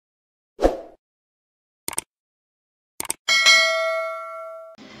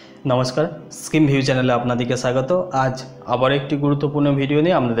नमस्कार scheme view চ্যানেলে আপনাদেরকে স্বাগত। आज আবার একটি গুরুত্বপূর্ণ ভিডিও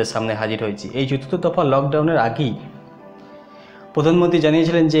নিয়ে আপনাদের সামনে হাজির হয়েছি। এই চতুর্থ দফা লকডাউনের আগেই প্রধানমন্ত্রী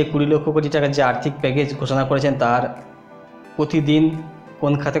জানিয়েছিলেন যে 20 লক্ষ কোটি টাকার যে আর্থিক প্যাকেজ ঘোষণা করেছেন তার প্রতিদিন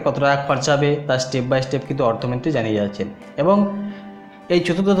কোন খাতে কত টাকা খরচ হবে তার স্টেপ বাই স্টেপ কিন্তু অর্থমন্ত্রী জানিয়ে যাচ্ছেন। এবং এই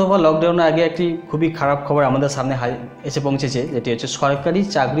চতুর্থ দফা লকডাউনের আগে একটি খুবই খারাপ খবর আমাদের সামনে এসে পৌঁছেছে, যেটি হচ্ছে সরকারি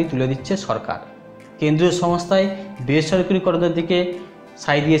চাকরি তুলে দিচ্ছে সরকার। কেন্দ্রীয় সংস্থায় বেসরকারিকরণের দিকে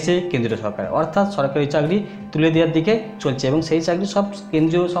সাই দিয়েছে কেন্দ্রীয় সরকার, অর্থাৎ সরকারি চাকরি তুলে দেওয়ার দিকে চলছে এবং সেই চাকরি সব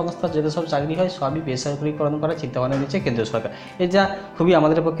কেন্দ্রীয় সংস্থা যেটা সব চাকরি হয় সবই বেসরকারিকরণ করার চিন্তাভাবনা নিচ্ছে কেন্দ্রীয় সরকার। এটা খুবই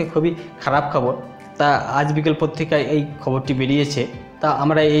আমাদের পক্ষে খুবই খারাপ খবর। তা আজ বিকেল পত্রিকায় এই খবরটি বেরিয়েছে। তা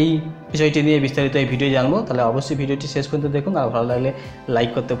আমরা এই বিষয়টি নিয়ে বিস্তারিত এই ভিডিও জানবো, তাহলে অবশ্যই ভিডিওটি শেষ পর্যন্ত দেখুন। আর ভালো লাগলে লাইক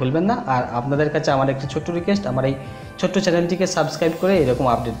করতে ভুলবেন না। আর আপনাদের কাছে আমার একটি ছোট্ট রিকোয়েস্ট, আমার এই ছোট্ট চ্যানেলটিকে সাবস্ক্রাইব করে এরকম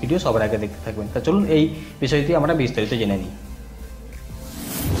আপডেট ভিডিও সবার আগে দেখতে থাকবেন। তা চলুন এই বিষয়টি আমরা বিস্তারিত জেনে নিই।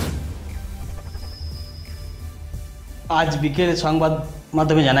 আজ বিকেল সংবাদ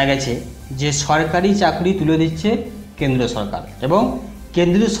মাধ্যমে জানা গেছে যে সরকারি চাকরি তুলে দিচ্ছে কেন্দ্র সরকার এবং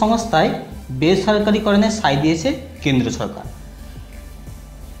কেন্দ্রীয় সংস্থায় বেসরকারিকরণে সাই দিয়েছে কেন্দ্র সরকার।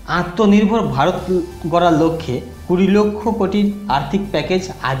 আত্মনির্ভর ভারত গড়ার লক্ষ্যে 20 লক্ষ কোটির আর্থিক প্যাকেজ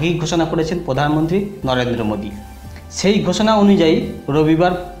আগেই ঘোষণা করেছেন প্রধানমন্ত্রী নরেন্দ্র মোদী। সেই ঘোষণা অনুযায়ী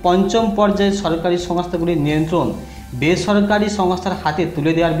রবিবার পঞ্চম পর্যায়ে সরকারি সংস্থাগুলির নিয়ন্ত্রণ বেসরকারি সংস্থার হাতে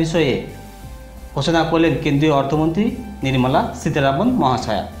তুলে দেওয়ার বিষয়ে ঘোষণা করলেন কেন্দ্রীয় অর্থমন্ত্রী নির্মলা সীতারামন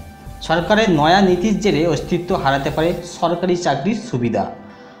মহাশয়া। সরকারের নয়া নীতির জেরে অস্তিত্ব হারাতে পারে সরকারি চাকরির সুবিধা।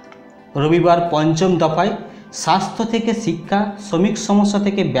 রবিবার পঞ্চম দফায় স্বাস্থ্য থেকে শিক্ষা, শ্রমিক সমস্যা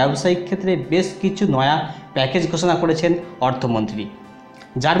থেকে ব্যবসায়িক ক্ষেত্রে বেশ কিছু নয়া প্যাকেজ ঘোষণা করেছেন অর্থমন্ত্রী,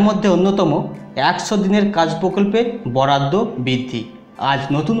 যার মধ্যে অন্যতম 100 দিনের কাজ প্রকল্পের বরাদ্দ বৃদ্ধি। আজ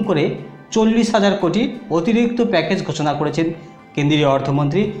নতুন করে 40,000 কোটির অতিরিক্ত প্যাকেজ ঘোষণা করেছেন কেন্দ্রীয়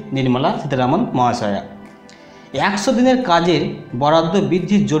অর্থমন্ত্রী নির্মলা সীতারামন মহাশয়া। 100 দিনের কাজের বরাদ্দ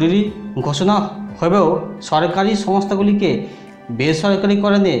বৃদ্ধির জরুরি ঘোষণা হলেও সরকারি সংস্থাগুলিকে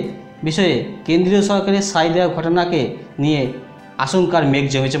বেসরকারিকরণের বিষয়ে কেন্দ্রীয় সরকারের সাই দেওয়া ঘটনাকে নিয়ে আশঙ্কার মেঘ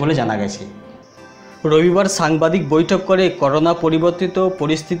জমেছে বলে জানা গেছে। রবিবার সাংবাদিক বৈঠক করে করোনা পরিবর্তিত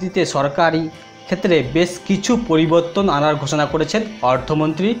পরিস্থিতিতে সরকারি ক্ষেত্রে বেশ কিছু পরিবর্তন আনার ঘোষণা করেছেন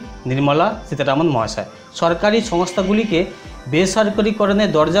অর্থমন্ত্রী নির্মলা সীতারামন মহাশয়। সরকারি সংস্থাগুলিকে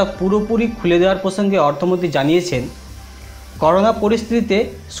বেসরকারিকরণের দরজা পুরোপুরি খুলে দেওয়ার প্রসঙ্গে অর্থমন্ত্রী জানিয়েছেন, করোনা পরিস্থিতিতে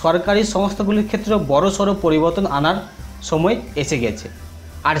সরকারি সংস্থাগুলির ক্ষেত্রে বড়সড় পরিবর্তন আনার সময় এসে গেছে।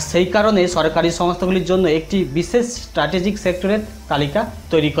 আর সেই কারণে সরকারি সংস্থাগুলির জন্য একটি বিশেষ স্ট্র্যাটেজিক সেক্টরের তালিকা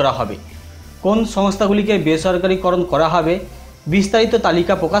তৈরি করা হবে। কোন সংস্থাগুলিকে বেসরকারিকরণ করা হবে বিস্তারিত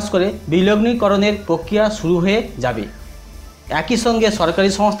তালিকা প্রকাশ করে বিলগ্নীকরণের প্রক্রিয়া শুরু হয়ে যাবে। একই সঙ্গে সরকারি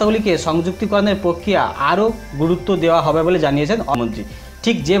সংস্থাগুলিকে সংযুক্তিকরণের প্রক্রিয়া আরও গুরুত্ব দেওয়া হবে বলে জানিয়েছেন অর্থমন্ত্রী।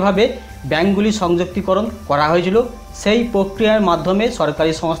 ঠিক যেভাবে ব্যাংকগুলি সংযুক্তিকরণ করা হয়েছিল সেই প্রক্রিয়ার মাধ্যমে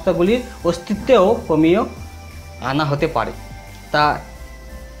সরকারি সংস্থাগুলির অস্তিত্বও কমিয়ে আনা হতে পারে। তা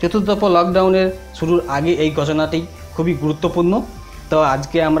চতুর্থ দফা লকডাউনের শুরুর আগে এই ঘোষণাটি খুবই গুরুত্বপূর্ণ। তো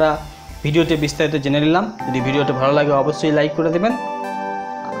আজকে আমরা ভিডিওতে বিস্তারিত জেনে নিলাম। যদি ভিডিওটি ভালো লাগে অবশ্যই লাইক করে দেবেন।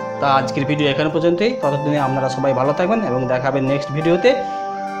 তা আজকের ভিডিও এখানে পর্যন্তই। ততদিনে আপনারা সবাই ভালো থাকবেন এবং দেখা হবে নেক্সট ভিডিওতে।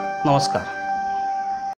 নমস্কার।